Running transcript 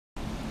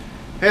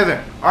Hey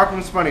there,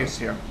 Arkham's Funniest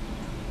here.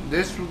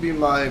 This will be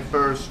my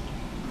first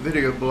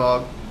video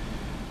blog.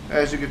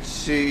 As you can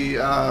see,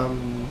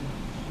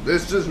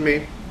 this is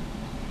me,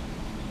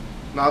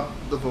 not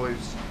the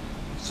voice.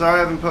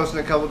 Sorry I haven't posted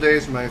in a couple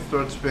days, my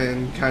throat's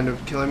been kind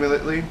of killing me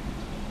lately.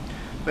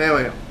 But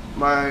anyway,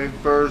 my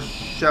first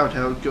shout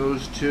out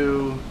goes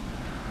to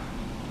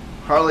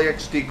Harley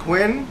XD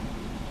Quinn.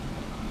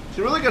 She's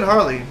a really good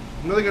Harley,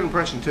 really good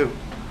impression too.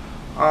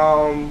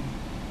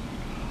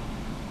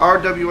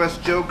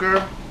 RWS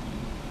Joker,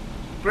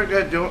 pretty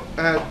good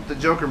at the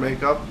Joker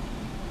makeup.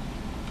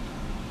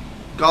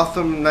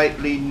 Gotham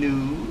Nightly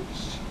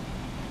News,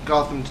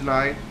 Gotham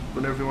Tonight,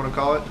 whatever you want to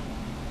call it.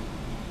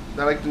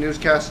 I like the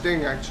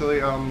newscasting actually.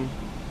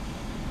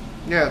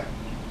 Yeah,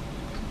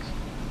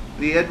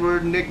 the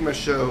Edward Nigma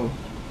Show.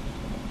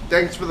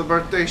 Thanks for the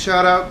birthday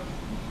shout out.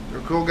 You're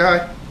a cool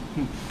guy.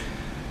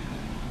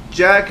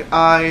 Jack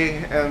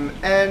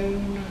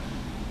IMN.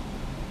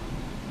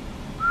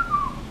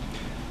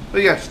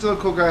 But yeah, still a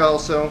cool guy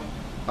also.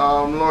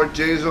 Lord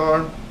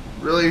Jazor,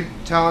 really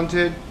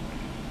talented.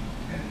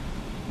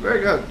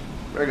 Very good,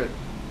 very good.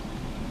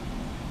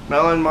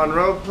 Marilyn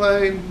Monroe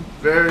play,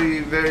 very,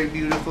 very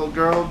beautiful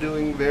girl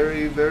doing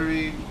very,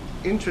 very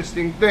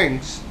interesting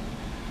things.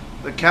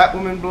 The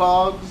Catwoman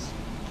blogs,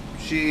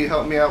 she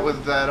helped me out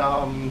with that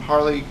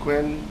Harley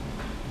Quinn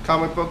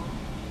comic book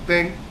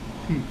thing.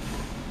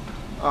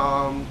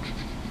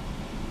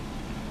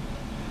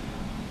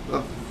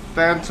 The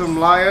Phantom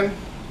Lion,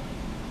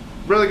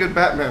 really good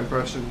Batman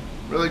person,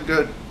 really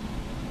good,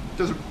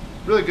 does a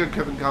really good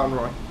Kevin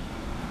Conroy.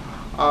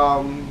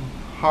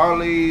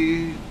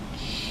 Harley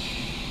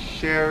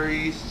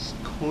Sherry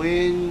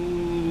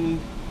Quinn,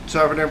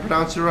 sorry if I didn't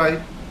pronounce it right.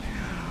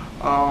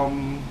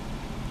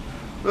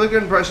 Really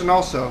good impression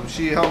also.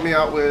 She helped me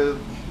out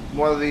with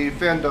one of the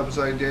fan dubs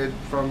I did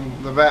from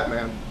the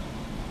Batman.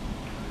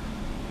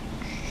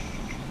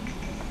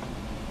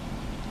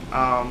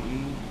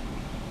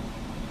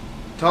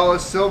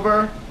 Tallest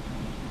Silver,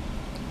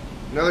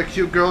 another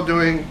cute girl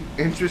doing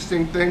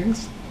interesting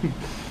things.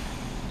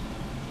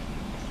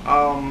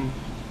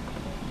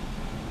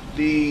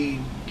 The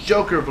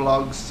Joker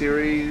vlog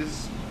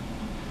series,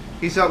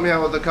 he's helped me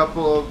out with a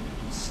couple of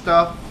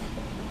stuff,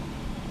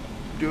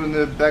 doing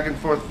the back and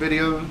forth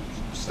video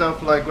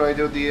stuff like what I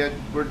did with the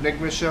Edward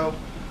Nigma Show.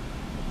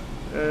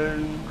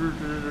 And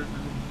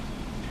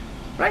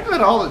frankly,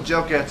 all the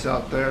Jokettes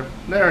out there,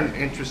 they're an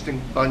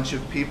interesting bunch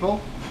of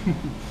people.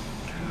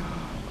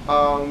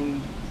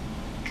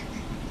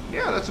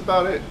 Yeah, that's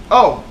about it.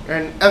 Oh,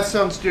 and F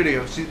Sound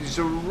Studios. He's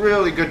a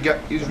really good guy.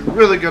 He's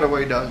really good at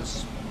what he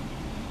does.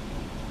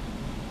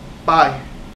 Bye.